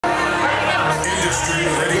industry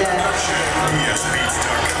ready production.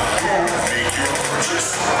 ESBeats.com. Make your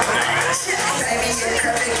purchase today. Baby, you're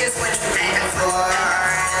perfect is what you're aiming for.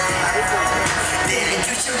 Then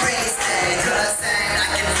you should really stay the same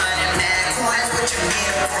like in money, man. Coins, what you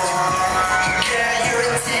need it for. Girl, you're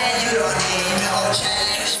a 10, you don't need no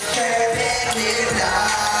change. Perfectly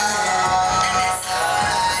loved. And that's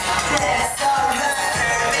alright, that's alright.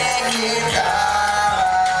 Perfectly loved.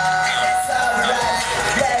 And that's alright,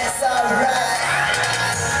 that's alright.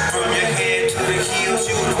 From your head to the heels,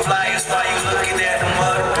 you the flyest while you looking at them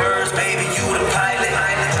other birds, baby, you the pilot.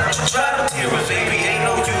 You try them tears, baby, ain't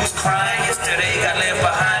no use crying. Yesterday got left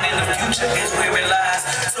behind, in the future is where it lies.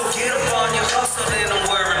 So get up on your hustle and don't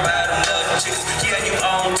worry about another chicks. Yeah, you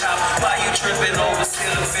on top, why you tripping over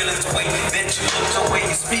silly feelings? The way that you look, the way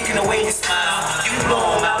you speaking, the way you smile. You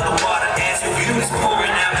blow them out the water as your beauty's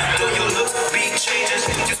pouring out. Though your looks be changes,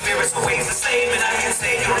 your spirit's always the same. And I can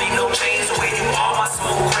say you don't need no change, the way you are my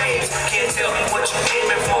soul craves. Can't tell me what you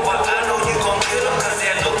aiming for, but I know you gon' get them. Cause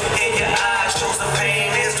that look in your eyes shows the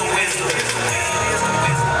pain is the wisdom.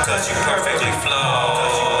 Cause you perfectly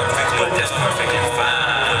flawed, but that's perfectly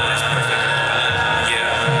fine.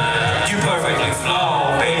 Yeah, you perfectly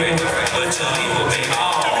flawed, baby, but your people they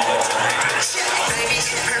all. Baby,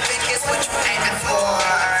 perfect is what you're aiming for.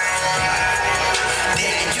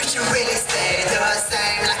 Then you should really stay the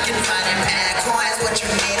same like in money, man. Coins, what you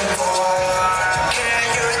need it for. Girl,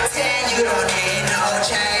 you're a 10, you don't need no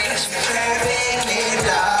change. Perfectly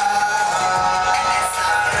loved. And that's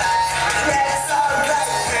alright, that's alright.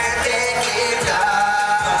 Perfectly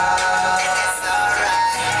loved. And that's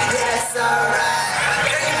alright, that's alright.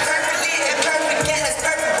 Girl, you're perfectly imperfect and it's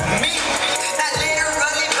perfect for me. Not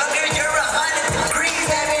literally, but girl, you're 100 degrees.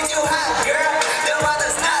 Having you hot, girl. The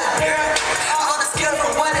mother's not a girl. On a scale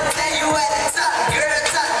from 1 to 10, you at the top, girl,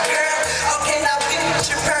 top, girl. Okay, now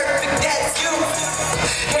picture perfect, that's you.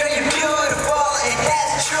 Girl, you're beautiful and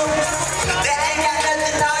that's true. That ain't got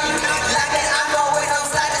nothing on you. Like that, I'm going on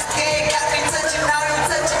side the skin. Got me touching on you,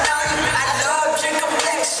 touching on you. I love your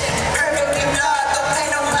complexion, perfectly flawed. Don't pay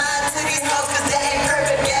no mind to these hoes, cause they ain't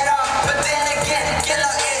perfect at all. But then again,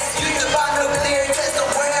 yellow is you the bomb, nuclear test.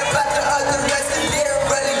 Don't worry about the other rest.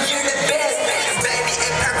 Literally, you're the best. Baby,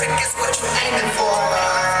 imperfect is what you're aiming for.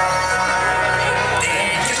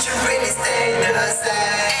 Then you should really stay the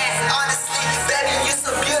same. Honestly, baby, you're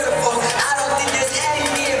so beautiful. I don't think there's any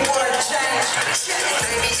need for a change.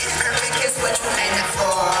 Baby, imperfect is what you're aiming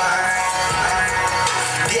for.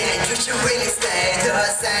 Then you should really stay the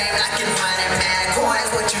same like in money, man. Coins,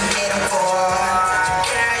 what you need them for.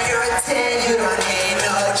 Girl, you're a 10, you don't need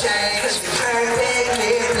no change. Cause you're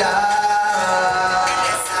perfectly loved. And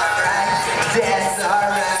that's alright, that's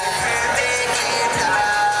alright. Perfectly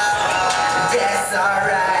loved. That's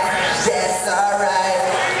alright, that's alright.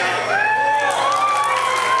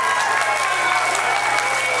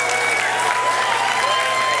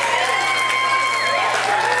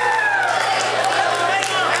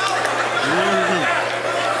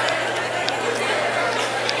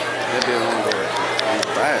 That bitch won't go. He's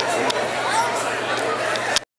fast.